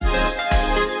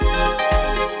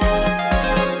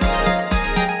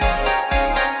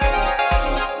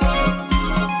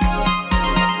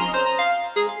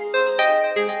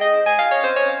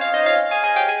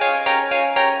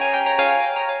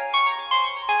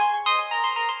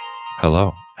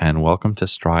Hello, and welcome to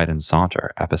Stride and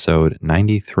Saunter, episode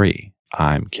 93.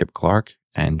 I'm Kip Clark,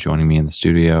 and joining me in the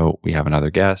studio, we have another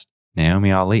guest,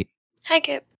 Naomi Ali. Hi,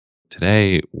 Kip.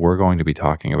 Today, we're going to be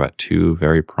talking about two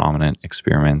very prominent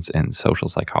experiments in social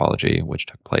psychology, which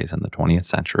took place in the 20th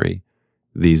century,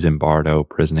 the Zimbardo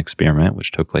prison experiment,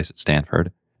 which took place at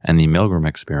Stanford, and the Milgram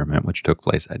experiment, which took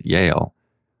place at Yale.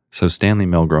 So Stanley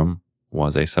Milgram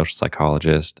was a social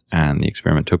psychologist, and the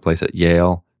experiment took place at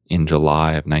Yale in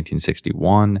July of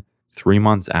 1961, 3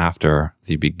 months after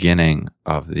the beginning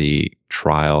of the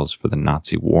trials for the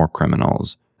Nazi war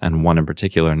criminals, and one in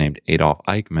particular named Adolf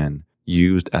Eichmann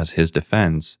used as his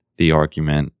defense the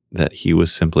argument that he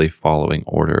was simply following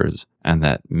orders and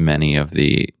that many of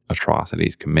the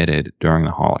atrocities committed during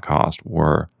the Holocaust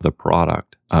were the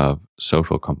product of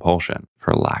social compulsion,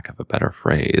 for lack of a better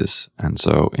phrase. And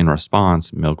so in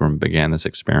response, Milgram began this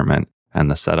experiment,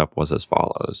 and the setup was as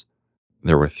follows.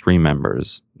 There were three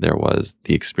members. There was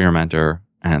the experimenter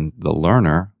and the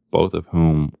learner, both of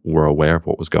whom were aware of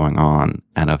what was going on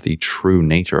and of the true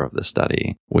nature of the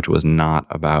study, which was not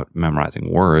about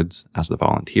memorizing words, as the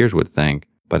volunteers would think,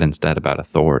 but instead about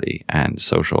authority and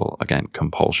social, again,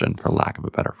 compulsion, for lack of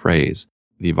a better phrase.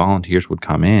 The volunteers would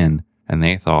come in, and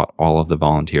they thought all of the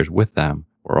volunteers with them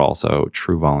were also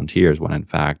true volunteers, when in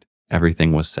fact,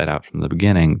 everything was set out from the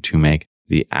beginning to make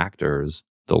the actors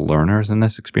the learners in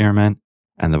this experiment,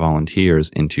 and the volunteers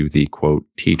into the, quote,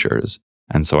 teachers.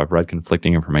 And so I've read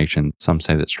conflicting information. Some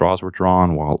say that straws were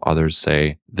drawn, while others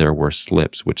say there were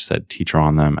slips which said teacher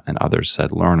on them, and others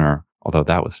said learner, although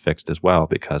that was fixed as well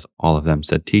because all of them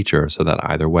said teacher, so that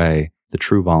either way, the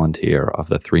true volunteer of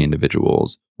the three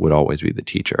individuals would always be the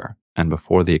teacher. And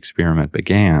before the experiment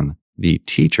began, the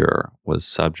teacher was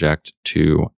subject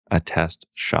to a test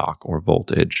shock or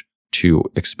voltage to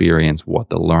experience what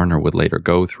the learner would later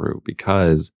go through,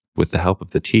 because with the help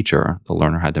of the teacher, the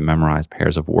learner had to memorize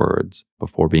pairs of words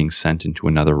before being sent into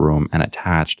another room and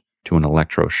attached to an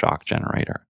electroshock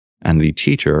generator. And the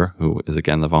teacher, who is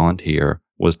again the volunteer,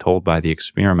 was told by the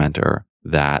experimenter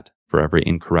that for every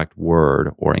incorrect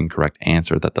word or incorrect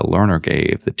answer that the learner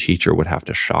gave, the teacher would have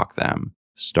to shock them,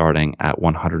 starting at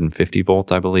 150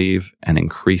 volts, I believe, and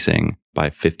increasing by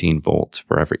 15 volts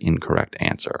for every incorrect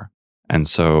answer. And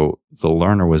so the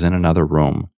learner was in another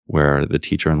room where the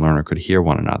teacher and learner could hear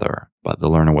one another, but the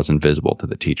learner was invisible to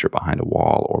the teacher behind a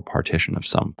wall or partition of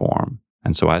some form.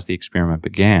 And so as the experiment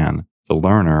began, the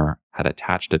learner had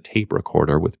attached a tape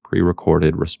recorder with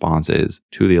pre-recorded responses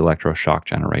to the electroshock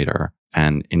generator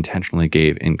and intentionally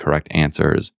gave incorrect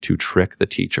answers to trick the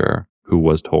teacher, who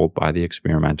was told by the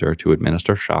experimenter to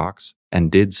administer shocks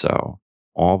and did so.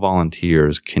 All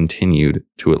volunteers continued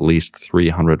to at least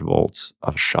 300 volts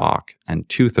of shock, and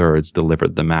 2/3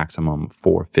 delivered the maximum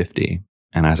 450.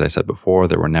 And as I said before,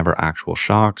 there were never actual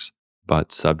shocks,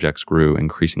 but subjects grew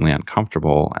increasingly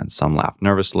uncomfortable, and some laughed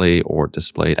nervously or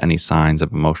displayed any signs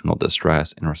of emotional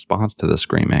distress in response to the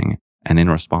screaming. And in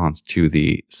response to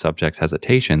the subject's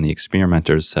hesitation, the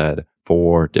experimenters said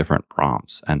 4 different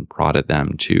prompts and prodded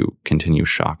them to continue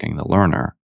shocking the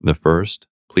learner. The first,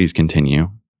 please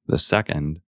continue. The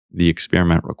second, the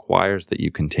experiment requires that you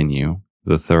continue.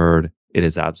 The third, it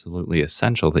is absolutely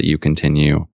essential that you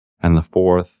continue. And the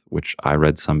fourth, which I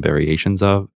read some variations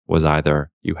of, was either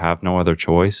you have no other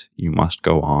choice, you must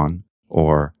go on,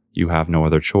 or you have no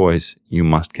other choice, you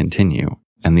must continue.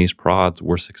 And these prods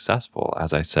were successful.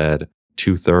 As I said,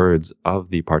 2/3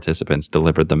 of the participants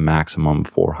delivered the maximum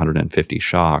 450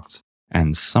 shocks.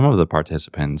 And some of the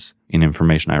participants, in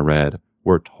information I read,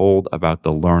 were told about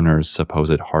the learner's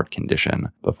supposed heart condition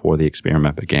before the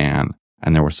experiment began.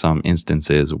 And there were some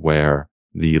instances where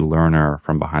the learner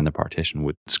from behind the partition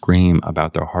would scream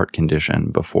about their heart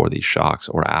condition before these shocks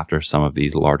or after some of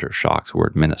these larger shocks were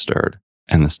administered.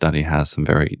 And the study has some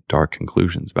very dark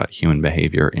conclusions about human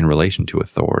behavior in relation to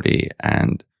authority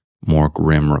and more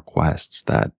grim requests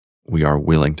that we are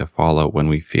willing to follow when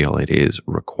we feel it is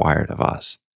required of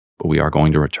us. But we are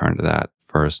going to return to that.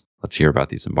 First, let's hear about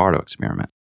the Zimbardo experiment.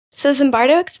 So the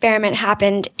Zimbardo experiment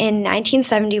happened in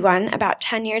 1971, about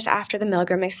 10 years after the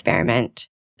Milgram experiment.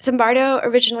 Zimbardo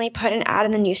originally put an ad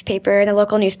in the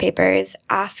local newspapers,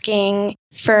 asking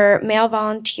for male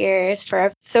volunteers for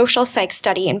a social psych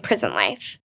study in prison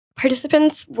life.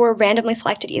 Participants were randomly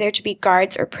selected either to be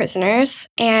guards or prisoners,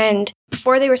 and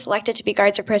before they were selected to be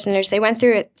guards or prisoners, they went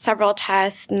through several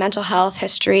tests, mental health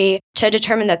history, to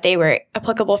determine that they were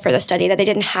applicable for the study, that they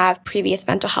didn't have previous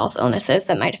mental health illnesses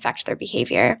that might affect their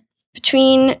behavior.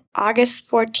 Between August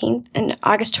 14th and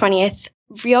August 20th,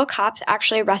 real cops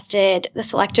actually arrested the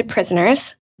selected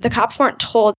prisoners. The cops weren't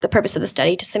told the purpose of the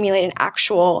study to simulate an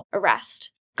actual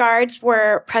arrest. guards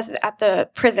were present at the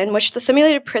prison, which the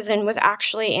simulated prison was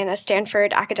actually in a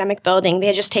Stanford academic building. They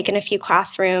had just taken a few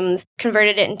classrooms,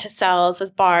 converted it into cells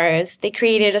with bars. They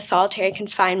created a solitary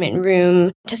confinement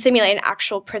room to simulate an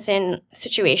actual prison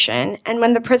situation. And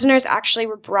when the prisoners actually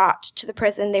were brought to the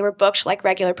prison, they were booked like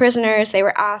regular prisoners. They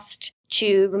were asked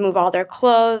to remove all their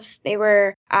clothes. They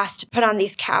were asked to put on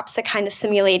these caps that kind of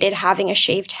simulated having a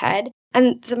shaved head.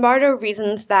 And Zimbardo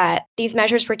reasons that these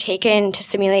measures were taken to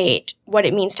simulate what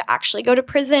it means to actually go to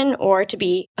prison or to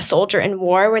be a soldier in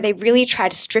war, where they really try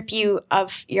to strip you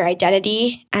of your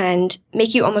identity and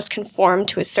make you almost conform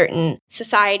to a certain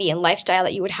society and lifestyle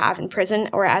that you would have in prison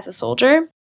or as a soldier.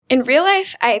 In real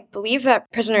life, I believe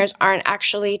that prisoners aren't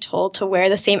actually told to wear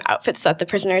the same outfits that the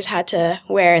prisoners had to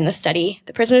wear in the study.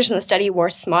 The prisoners in the study wore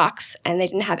smocks and they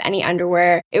didn't have any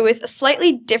underwear. It was a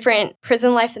slightly different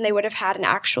prison life than they would have had in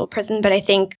actual prison, but I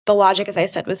think the logic, as I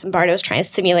said, was Zimbardo was trying to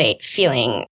simulate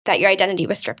feeling that your identity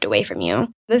was stripped away from you.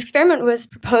 This experiment was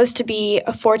proposed to be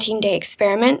a 14-day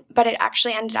experiment, but it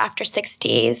actually ended after 6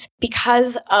 days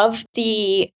because of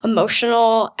the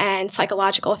emotional and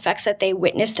psychological effects that they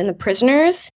witnessed in the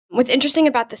prisoners. What's interesting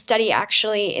about the study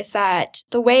actually is that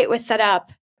the way it was set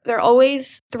up, there are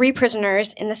always 3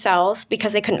 prisoners in the cells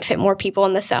because they couldn't fit more people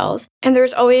in the cells. And there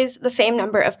was always the same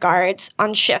number of guards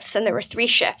on shifts, and there were 3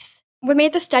 shifts. What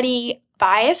made the study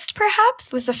biased,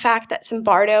 perhaps, was the fact that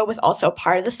Zimbardo was also a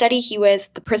part of the study. He was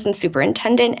the prison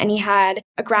superintendent, and he had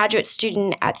a graduate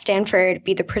student at Stanford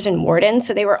be the prison warden,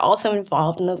 so they were also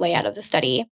involved in the layout of the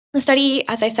study. The study,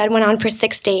 as I said, went on for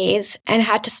 6 days and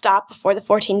had to stop before the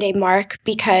 14-day mark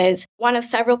because one of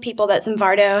several people that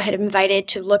Zimbardo had invited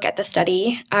to look at the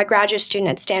study, a graduate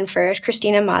student at Stanford,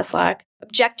 Christina Maslach,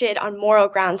 objected on moral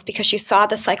grounds because she saw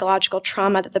the psychological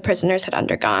trauma that the prisoners had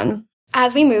undergone.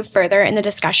 As we move further in the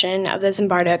discussion of the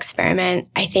Zimbardo experiment,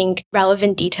 I think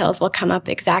relevant details will come up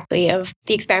exactly of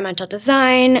the experimental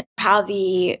design, how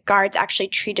the guards actually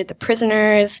treated the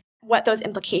prisoners, what those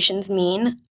implications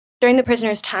mean. During the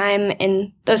prisoners' time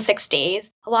in those 6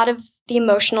 days, a lot of the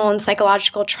emotional and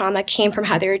psychological trauma came from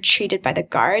how they were treated by the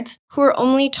guards, who were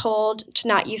only told to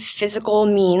not use physical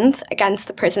means against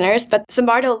the prisoners, but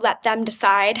Zimbardo let them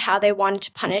decide how they wanted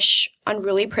to punish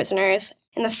unruly prisoners.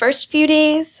 In the first few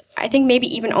days, I think maybe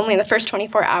even only in the first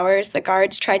 24 hours, the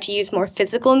guards tried to use more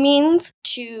physical means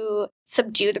to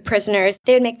subdue the prisoners.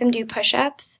 They would make them do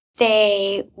push-ups.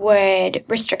 They would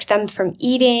restrict them from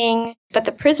eating, but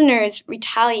the prisoners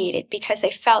retaliated because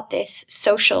they felt this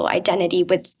social identity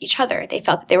with each other. They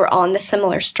felt that they were all in this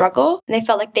similar struggle, and they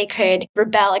felt like they could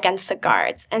rebel against the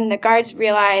guards. And the guards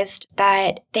realized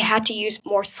that they had to use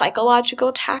more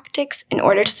psychological tactics in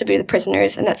order to subdue the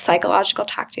prisoners, and that psychological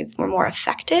tactics were more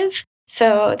effective.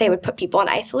 So they would put people in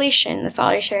isolation, the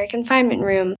solitary confinement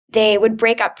room. They would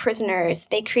break up prisoners.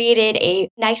 They created a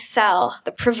nice cell,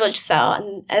 the privileged cell,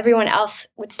 and everyone else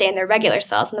would stay in their regular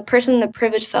cells. And the person in the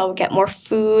privileged cell would get more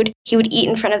food. He would eat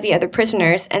in front of the other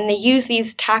prisoners. And they used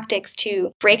these tactics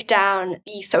to break down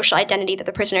the social identity that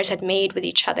the prisoners had made with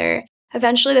each other.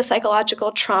 Eventually, the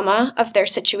psychological trauma of their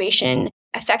situation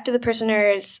affected the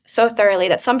prisoners so thoroughly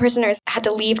that some prisoners had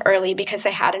to leave early because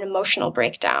they had an emotional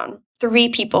breakdown. 3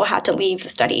 people had to leave the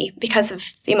study because of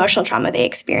the emotional trauma they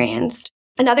experienced.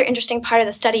 Another interesting part of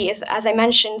the study is, as I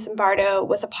mentioned, Zimbardo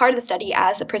was a part of the study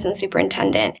as the prison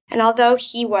superintendent. And although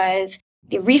he was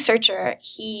the researcher,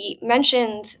 he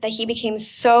mentions that he became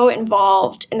so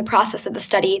involved in the process of the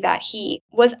study that he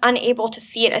was unable to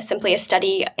see it as simply a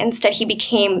study. Instead, he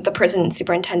became the prison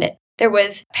superintendent. There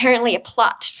was apparently a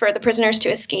plot for the prisoners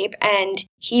to escape, and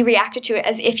he reacted to it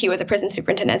as if he was a prison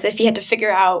superintendent, as if he had to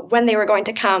figure out when they were going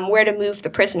to come, where to move the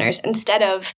prisoners, instead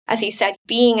of, as he said,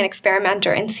 being an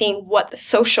experimenter and seeing what the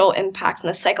social impact and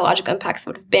the psychological impacts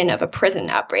would have been of a prison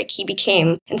outbreak. He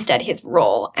became, instead, his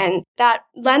role. And that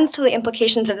lends to the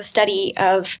implications of the study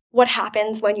of what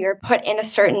happens when you're put in a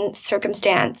certain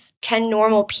circumstance. Can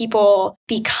normal people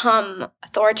become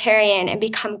authoritarian and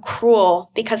become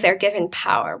cruel because they're given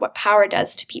power? What power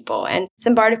does to people? And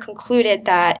Zimbardo concluded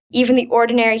that even the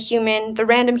ordinary human, the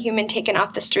random human taken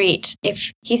off the street,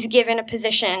 if he's given a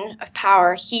position of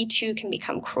power, he too can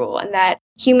become cruel, and that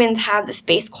humans have this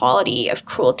base quality of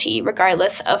cruelty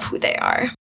regardless of who they are.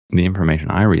 The information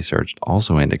I researched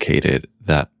also indicated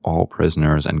that all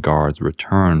prisoners and guards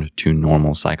returned to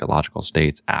normal psychological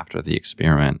states after the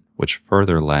experiment, which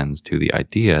further lends to the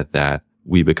idea that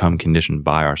we become conditioned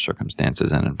by our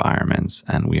circumstances and environments,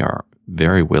 and we are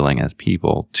very willing as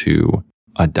people to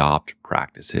adopt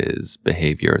practices,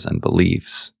 behaviors, and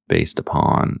beliefs based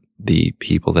upon the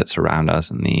people that surround us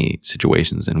and the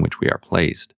situations in which we are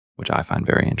placed, which I find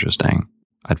very interesting.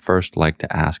 I'd first like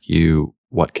to ask you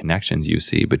what connections you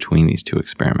see between these 2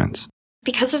 experiments.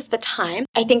 because of the time,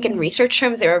 I think in research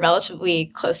terms, they were relatively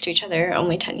close to each other,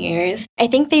 only 10 years. I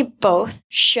think they both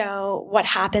show what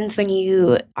happens when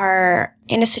you are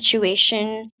in a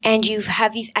situation and you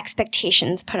have these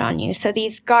expectations put on you. So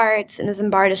these guards in the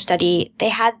Zimbardo study, they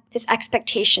had this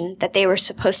expectation that they were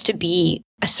supposed to be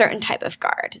a certain type of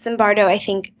guard. Zimbardo, I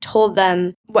think, told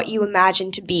them what you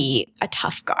imagine to be a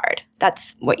tough guard.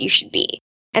 That's what you should be.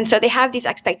 And so they have these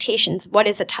expectations. What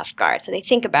is a tough guard? So they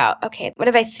think about, okay, what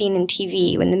have I seen in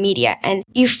TV, in the media? And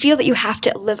you feel that you have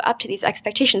to live up to these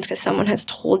expectations because someone has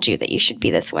told you that you should be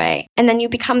this way. And then you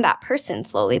become that person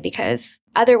slowly, because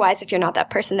otherwise, if you're not that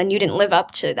person, then you didn't live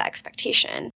up to the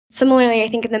expectation. Similarly, I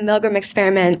think in the Milgram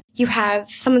experiment, you have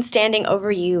someone standing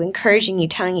over you, encouraging you,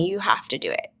 telling you have to do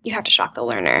it. You have to shock the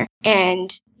learner.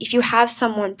 And if you have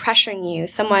someone pressuring you,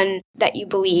 someone that you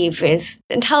believe is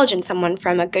intelligent, someone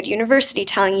from a good university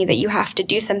telling you that you have to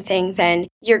do something, then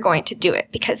you're going to do it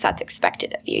because that's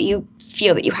expected of you. You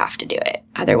feel that you have to do it.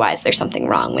 Otherwise, there's something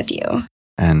wrong with you.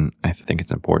 And I think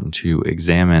it's important to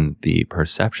examine the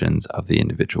perceptions of the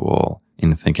individual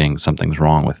in thinking something's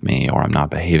wrong with me or I'm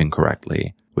not behaving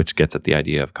correctly, which gets at the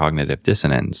idea of cognitive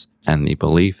dissonance and the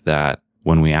belief that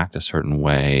when we act a certain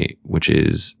way, which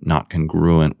is not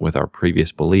congruent with our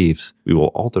previous beliefs, we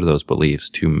will alter those beliefs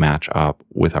to match up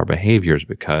with our behaviors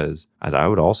because, as I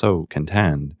would also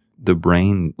contend, the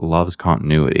brain loves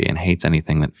continuity and hates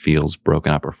anything that feels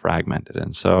broken up or fragmented.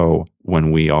 And so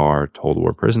when we are told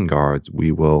we're prison guards,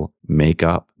 we will make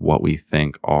up what we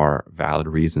think are valid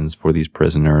reasons for these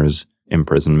prisoners'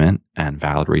 imprisonment and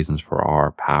valid reasons for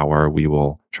our power. We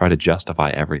will try to justify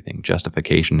everything.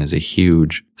 Justification is a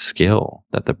huge skill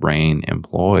that the brain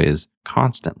employs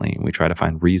constantly. We try to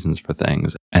find reasons for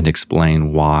things and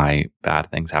explain why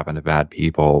bad things happen to bad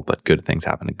people, but good things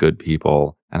happen to good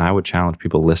people. And I would challenge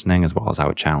people listening, as well as I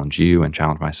would challenge you and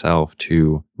challenge myself,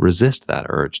 to resist that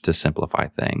urge to simplify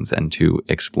things and to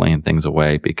explain things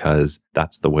away, because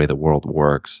that's the way the world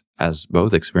works. As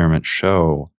both experiments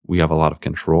show, we have a lot of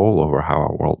control over how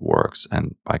our world works.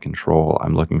 And by control,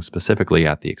 I'm looking specifically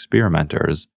at the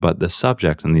experimenters, but the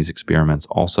subjects in these experiments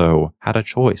also had a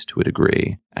choice to a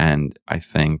degree. And I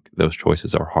think those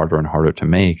choices are harder and harder to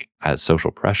make as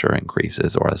social pressure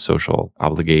increases, or as social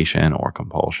obligation or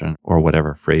compulsion, or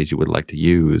whatever phrase you would like to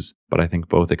use. But I think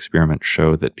both experiments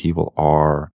show that people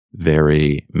are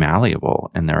very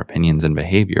malleable in their opinions and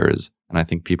behaviors. And I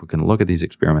think people can look at these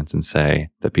experiments and say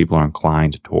that people are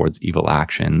inclined towards evil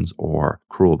actions or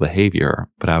cruel behavior.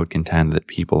 But I would contend that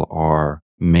people are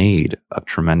made of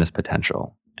tremendous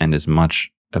potential, and as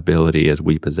much ability as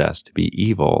we possess to be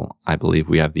evil, I believe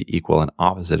we have the equal and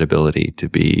opposite ability to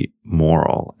be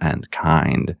moral and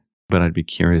kind. But I'd be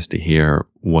curious to hear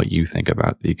what you think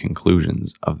about the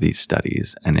conclusions of these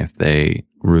studies and if they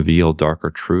reveal darker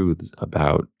truths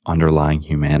about underlying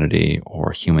humanity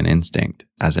or human instinct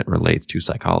as it relates to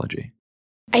psychology.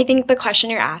 I think the question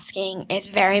you're asking is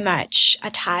very much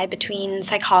a tie between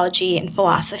psychology and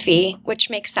philosophy, which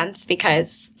makes sense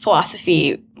because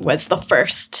philosophy was the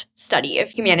first study of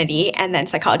humanity, and then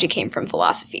psychology came from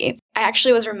philosophy. I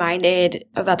actually was reminded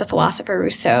about the philosopher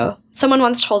Rousseau. Someone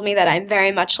once told me that I'm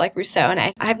very much like Rousseau,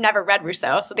 and I've never read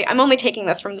Rousseau, so I'm only taking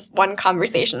this from this one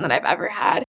conversation that I've ever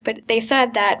had. But they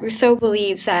said that Rousseau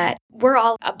believes that we're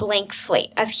all a blank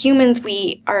slate. As humans,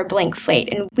 we are a blank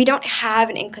slate, and we don't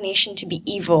have an inclination to be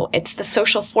evil. It's the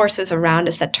social forces around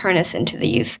us that turn us into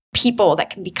these people that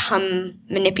can become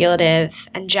manipulative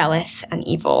and jealous and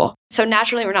evil. So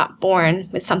naturally, we're not born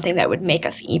with something that would make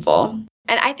us evil.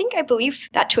 And I believe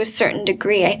that to a certain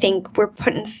degree. I think we're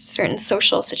put in certain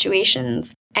social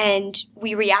situations and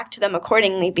we react to them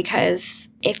accordingly, because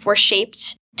if we're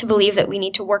shaped to believe that we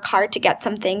need to work hard to get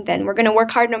something, then we're going to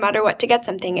work hard no matter what to get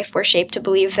something. If we're shaped to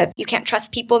believe that you can't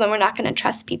trust people, then we're not going to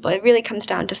trust people. It really comes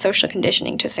down to social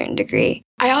conditioning to a certain degree.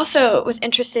 I also was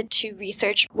interested to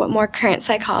research what more current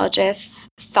psychologists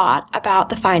thought about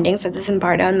the findings of the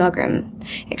Zimbardo and Milgram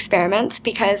experiments,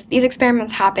 because these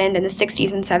experiments happened in the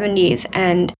 60s and 70s,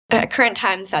 and at current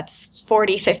times, that's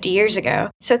 40, 50 years ago.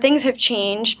 So things have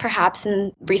changed, perhaps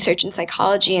in research in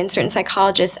psychology, and certain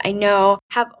psychologists I know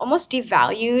have almost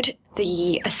devalued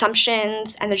the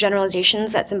assumptions and the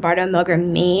generalizations that Zimbardo and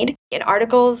Milgram made. In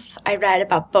articles I read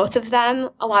about both of them,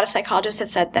 a lot of psychologists have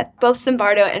said that both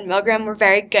Zimbardo and Milgram were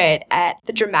very good at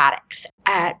the dramatics,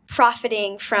 at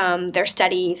profiting from their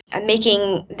studies and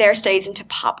making their studies into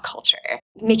pop culture,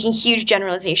 making huge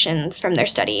generalizations from their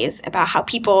studies about how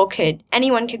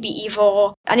anyone could be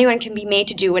evil, anyone can be made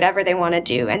to do whatever they want to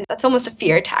do. And that's almost a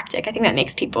fear tactic. I think that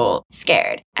makes people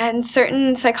scared. And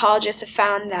certain psychologists have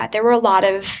found that there were a lot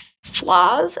of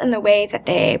flaws in the way that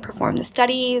they performed the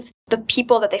studies. the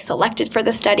people that they selected for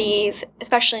the studies,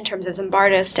 especially in terms of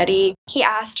Zimbardo's study. He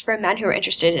asked for men who were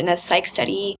interested in a psych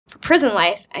study for prison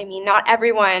life. I mean, not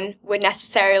everyone would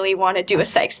necessarily want to do a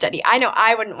psych study. I know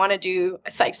I wouldn't want to do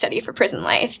a psych study for prison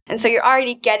life. And so you're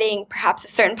already getting perhaps a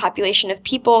certain population of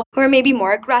people who are maybe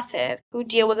more aggressive, who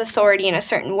deal with authority in a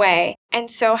certain way. And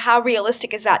so how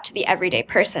realistic is that to the everyday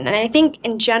person? And I think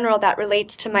in general that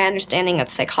relates to my understanding of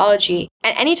psychology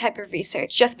and any type of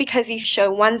research. Just because you show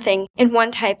one thing in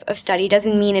one type of study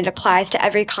doesn't mean it applies to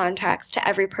every context, to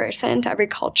every person, to every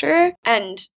culture.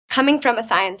 And coming from a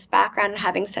science background and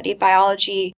having studied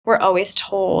biology, we're always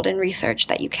told in research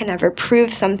that you can never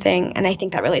prove something. And I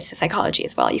think that relates to psychology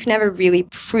as well. You can never really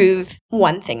prove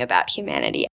one thing about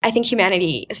humanity. I think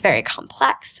humanity is very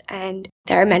complex and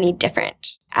there are many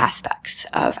different aspects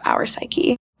of our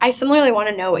psyche. I similarly want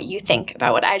to know what you think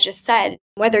about what I just said,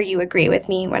 whether you agree with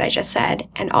me, what I just said,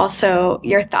 and also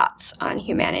your thoughts on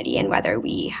humanity and whether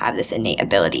we have this innate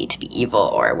ability to be evil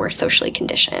or we're socially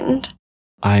conditioned.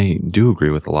 I do agree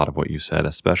with a lot of what you said,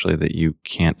 especially that you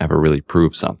can't ever really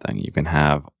prove something. You can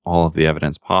have all of the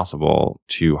evidence possible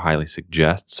to highly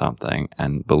suggest something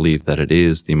and believe that it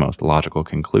is the most logical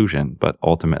conclusion. But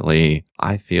ultimately,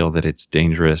 I feel that it's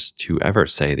dangerous to ever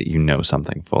say that you know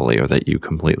something fully or that you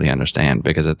completely understand,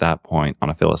 because at that point, on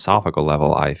a philosophical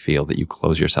level, I feel that you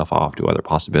close yourself off to other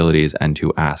possibilities and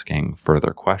to asking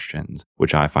further questions,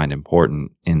 which I find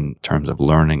important in terms of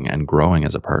learning and growing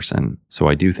as a person. So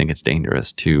I do think it's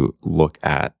dangerous to look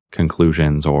at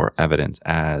conclusions or evidence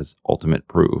as ultimate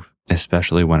proof,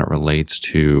 especially when it relates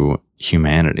to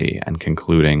humanity and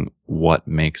concluding what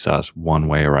makes us one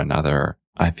way or another.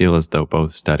 I feel as though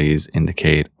both studies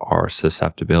indicate our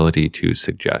susceptibility to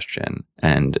suggestion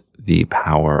and the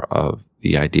power of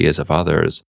the ideas of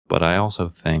others. But I also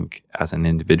think as an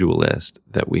individualist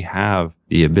that we have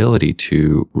the ability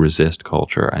to resist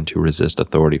culture and to resist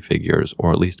authority figures,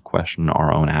 or at least question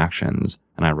our own actions.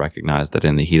 And I recognize that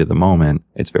in the heat of the moment,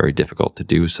 it's very difficult to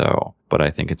do so. But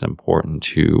I think it's important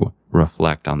to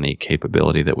reflect on the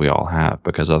capability that we all have,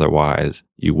 because otherwise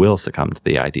you will succumb to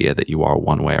the idea that you are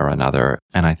one way or another.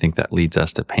 And I think that leads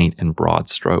us to paint in broad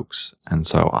strokes. And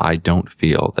so I don't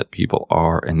feel that people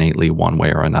are innately one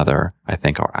way or another. I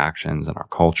think our actions and our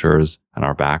cultures and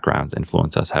our backgrounds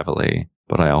influence us heavily.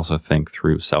 But I also think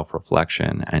through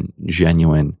self-reflection and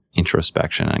genuine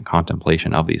introspection and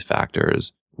contemplation of these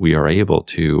factors, we are able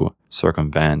to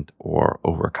circumvent or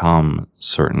overcome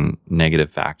certain negative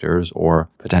factors or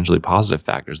potentially positive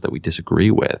factors that we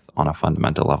disagree with on a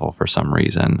fundamental level for some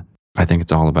reason. I think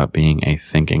it's all about being a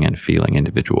thinking and feeling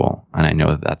individual. And I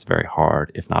know that that's very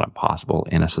hard, if not impossible,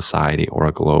 in a society or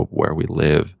a globe where we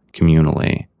live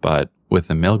communally. But with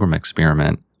the Milgram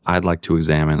experiment, I'd like to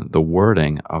examine the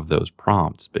wording of those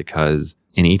prompts, because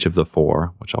in each of the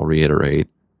four, which I'll reiterate,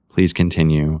 please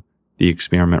continue, the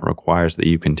experiment requires that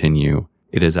you continue,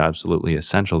 it is absolutely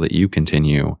essential that you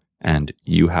continue, and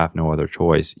you have no other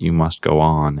choice, you must go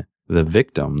on. The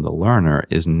victim, the learner,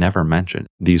 is never mentioned.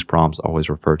 These prompts always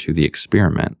refer to the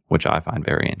experiment, which I find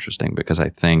very interesting because I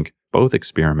think both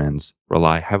experiments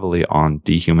rely heavily on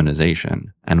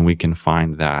dehumanization, and we can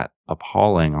find that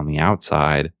appalling on the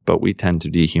outside, but we tend to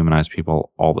dehumanize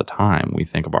people all the time. We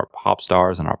think of our pop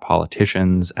stars and our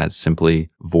politicians as simply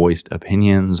voiced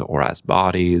opinions or as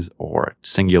bodies or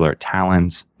singular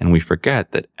talents, and we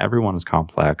forget that everyone is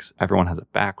complex, everyone has a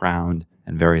background,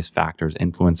 and various factors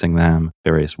influencing them,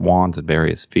 various wants and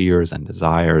various fears and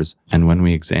desires. And when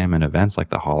we examine events like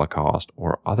the Holocaust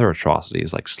or other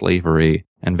atrocities like slavery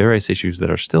and various issues that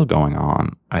are still going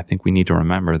on, I think we need to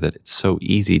remember that it's so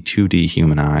easy to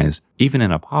dehumanize, even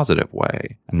in a positive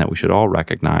way, and that we should all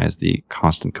recognize the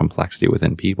constant complexity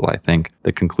within people. I think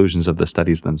the conclusions of the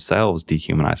studies themselves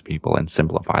dehumanize people and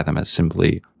simplify them as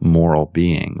simply moral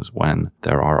beings when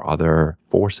there are other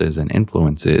forces and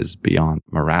influences beyond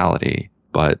morality.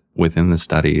 But within the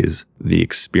studies, the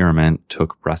experiment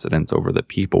took precedence over the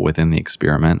people within the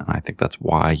experiment. And I think that's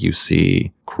why you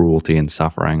see cruelty and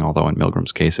suffering, although in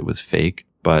Milgram's case it was fake.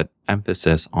 But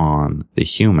emphasis on the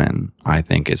human, I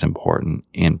think, is important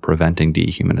in preventing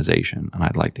dehumanization. And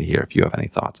I'd like to hear if you have any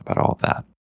thoughts about all of that.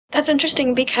 That's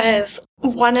interesting because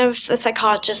one of the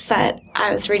psychologists that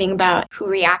I was reading about who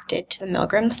reacted to the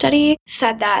Milgram study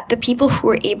said that the people who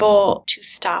were able to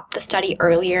stop the study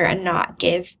earlier and not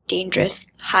give dangerous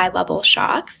high-level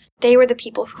shocks, they were the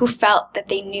people who felt that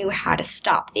they knew how to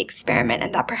stop the experiment,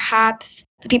 and that perhaps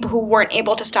the people who weren't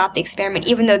able to stop the experiment,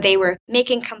 even though they were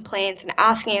making complaints and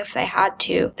asking if they had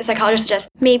to, the psychologist suggests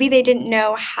maybe they didn't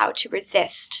know how to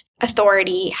resist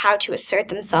authority, how to assert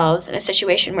themselves in a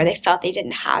situation where they felt they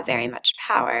didn't have very much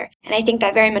power. And I think think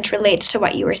that very much relates to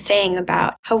what you were saying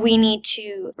about how we need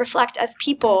to reflect as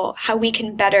people how we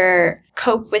can better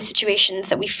cope with situations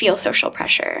that we feel social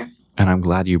pressure. And I'm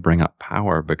glad you bring up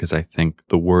power, because I think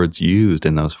the words used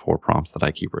in those 4 prompts that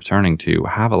I keep returning to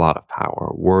have a lot of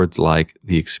power. Words like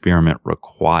the experiment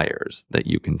requires that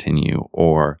you continue,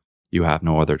 or you have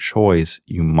no other choice,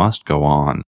 you must go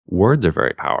on. Words are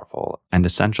very powerful and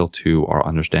essential to our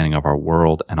understanding of our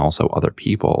world and also other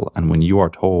people. And when you are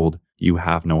told you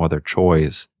have no other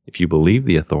choice, if you believe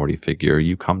the authority figure,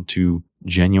 you come to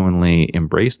genuinely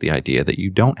embrace the idea that you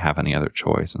don't have any other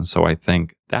choice. And so I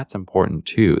think that's important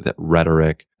too, that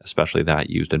rhetoric, especially that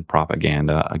used in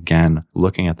propaganda, again,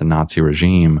 looking at the Nazi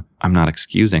regime, I'm not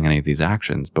excusing any of these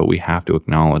actions, but we have to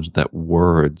acknowledge that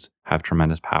words have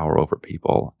tremendous power over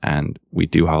people. And we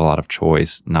do have a lot of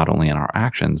choice, not only in our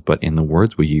actions, but in the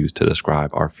words we use to describe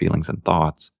our feelings and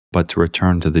thoughts. But to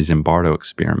return to the Zimbardo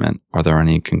experiment, are there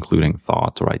any concluding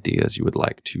thoughts or ideas you would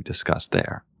like to discuss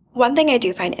there? One thing I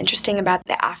do find interesting about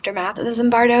the aftermath of the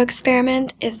Zimbardo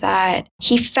experiment is that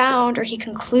he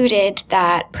concluded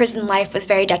that prison life was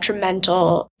very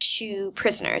detrimental to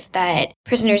prisoners, that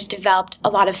prisoners developed a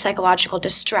lot of psychological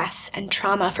distress and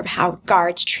trauma from how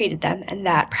guards treated them, and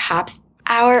that perhaps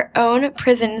our own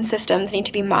prison systems need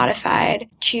to be modified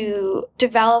to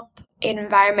develop an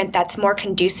environment that's more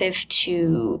conducive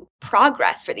to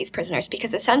progress for these prisoners.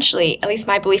 Because essentially, at least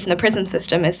my belief in the prison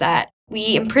system is that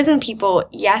we imprison people,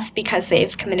 yes, because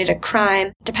they've committed a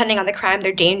crime. Depending on the crime,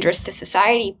 they're dangerous to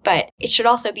society, but it should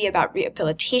also be about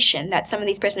rehabilitation, that some of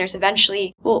these prisoners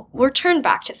eventually will return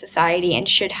back to society and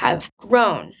should have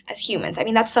grown as humans. I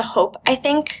mean, that's the hope, I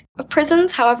think, of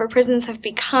prisons. However, prisons have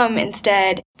become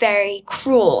instead very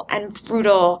cruel and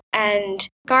brutal, and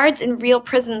guards in real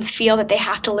prisons feel that they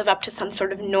have to live up to some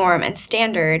sort of norm and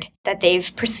standard that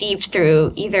they've perceived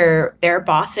through either their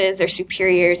bosses, their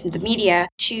superiors, and the media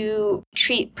to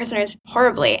treat prisoners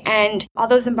horribly. And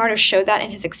although Zimbardo showed that in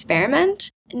his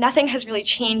experiment, nothing has really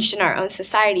changed in our own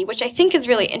society, which I think is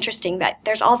really interesting, that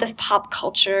there's all this pop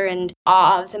culture and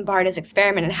awe of Zimbardo's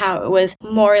experiment and how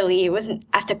it wasn't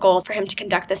ethical for him to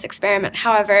conduct this experiment.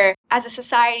 However, as a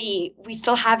society, we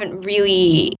still haven't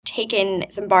really taken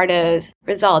Zimbardo's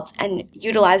results and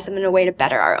utilized them in a way to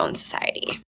better our own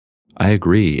society. I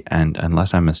agree, and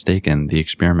unless I'm mistaken, the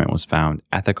experiment was found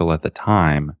ethical at the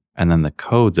time, and then the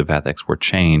codes of ethics were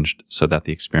changed so that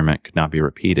the experiment could not be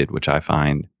repeated, which I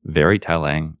find very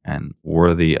telling and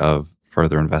worthy of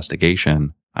further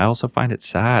investigation. I also find it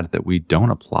sad that we don't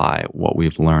apply what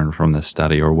we've learned from this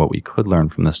study, or what we could learn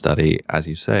from the study, as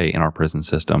you say, in our prison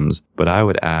systems. But I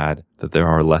would add that there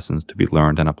are lessons to be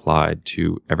learned and applied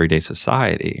to everyday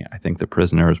society. I think the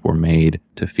prisoners were made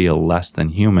to feel less than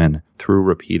human through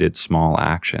repeated small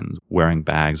actions, wearing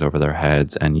bags over their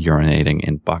heads and urinating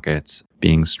in buckets,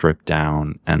 being stripped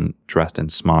down and dressed in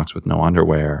smocks with no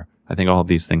underwear. I think all of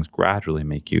these things gradually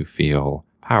make you feel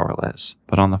powerless.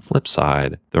 But on the flip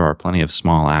side, there are plenty of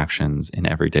small actions in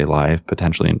everyday life,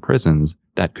 potentially in prisons,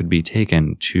 that could be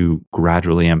taken to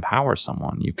gradually empower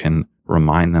someone. You can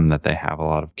remind them that they have a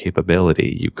lot of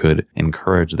capability. You could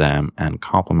encourage them and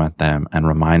compliment them and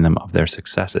remind them of their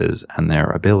successes and their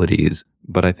abilities.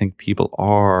 But I think people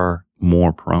are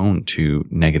more prone to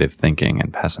negative thinking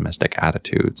and pessimistic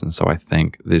attitudes. And so I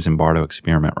think the Zimbardo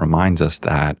experiment reminds us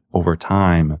that over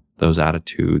time, those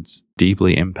attitudes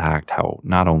deeply impact how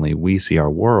not only we see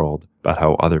our world, but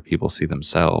how other people see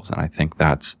themselves. And I think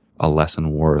that's a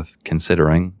lesson worth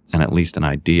considering, and at least an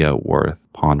idea worth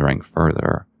pondering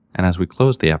further. And as we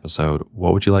close the episode,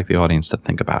 what would you like the audience to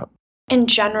think about? In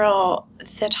general,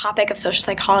 the topic of social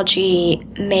psychology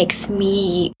makes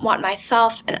me want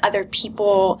myself and other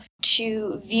people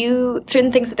to view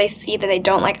certain things that they see that they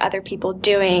don't like other people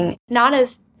doing, not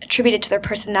as attributed to their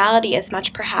personality as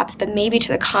much perhaps, but maybe to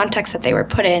the context that they were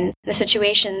put in, the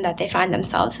situation that they find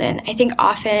themselves in. I think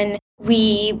often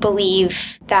we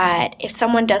believe that if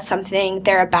someone does something,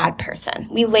 they're a bad person.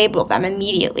 We label them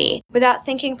immediately without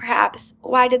thinking perhaps,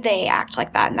 why did they act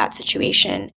like that in that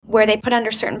situation? Were they put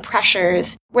under certain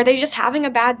pressures? Were they just having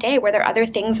a bad day? Were there other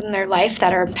things in their life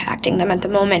that are impacting them at the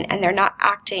moment and they're not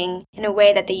acting in a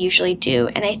way that they usually do?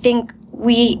 And I think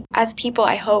we, as people,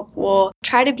 I hope, will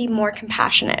try to be more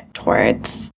compassionate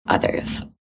towards others.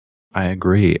 I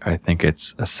agree. I think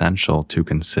it's essential to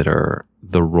consider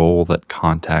the role that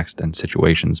context and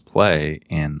situations play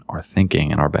in our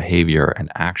thinking and our behavior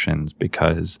and actions,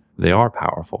 because they are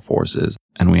powerful forces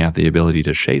and we have the ability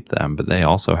to shape them, but they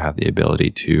also have the ability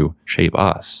to shape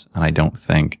us. And I don't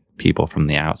think people from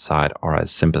the outside are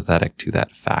as sympathetic to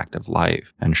that fact of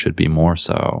life, and should be more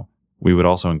so. We would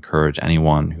also encourage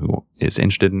anyone who is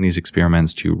interested in these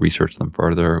experiments to research them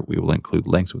further. We will include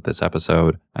links with this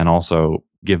episode and also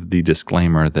give the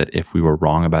disclaimer that if we were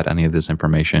wrong about any of this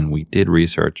information, we did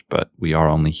research, but we are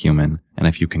only human. And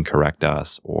if you can correct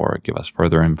us or give us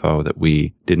further info that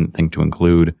we didn't think to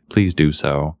include, please do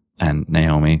so. And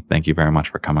Naomi, thank you very much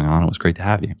for coming on. It was great to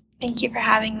have you. Thank you for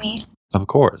having me. Of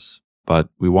course. But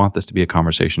we want this to be a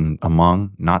conversation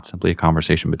among, not simply a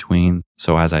conversation between.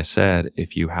 So as I said,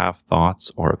 if you have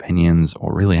thoughts or opinions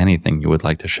or really anything you would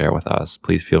like to share with us,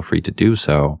 please feel free to do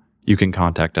so. You can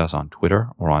contact us on Twitter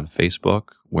or on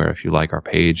Facebook, where if you like our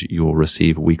page, you will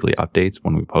receive weekly updates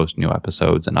when we post new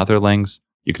episodes and other links.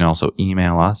 You can also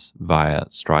email us via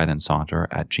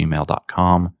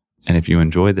strideandsaunter@gmail.com. And if you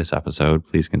enjoyed this episode,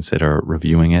 please consider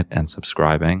reviewing it and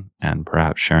subscribing and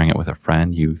perhaps sharing it with a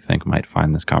friend you think might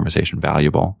find this conversation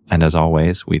valuable. And as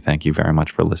always, we thank you very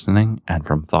much for listening. And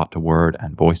from thought to word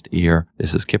and voice to ear,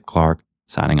 this is Kip Clark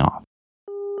signing off.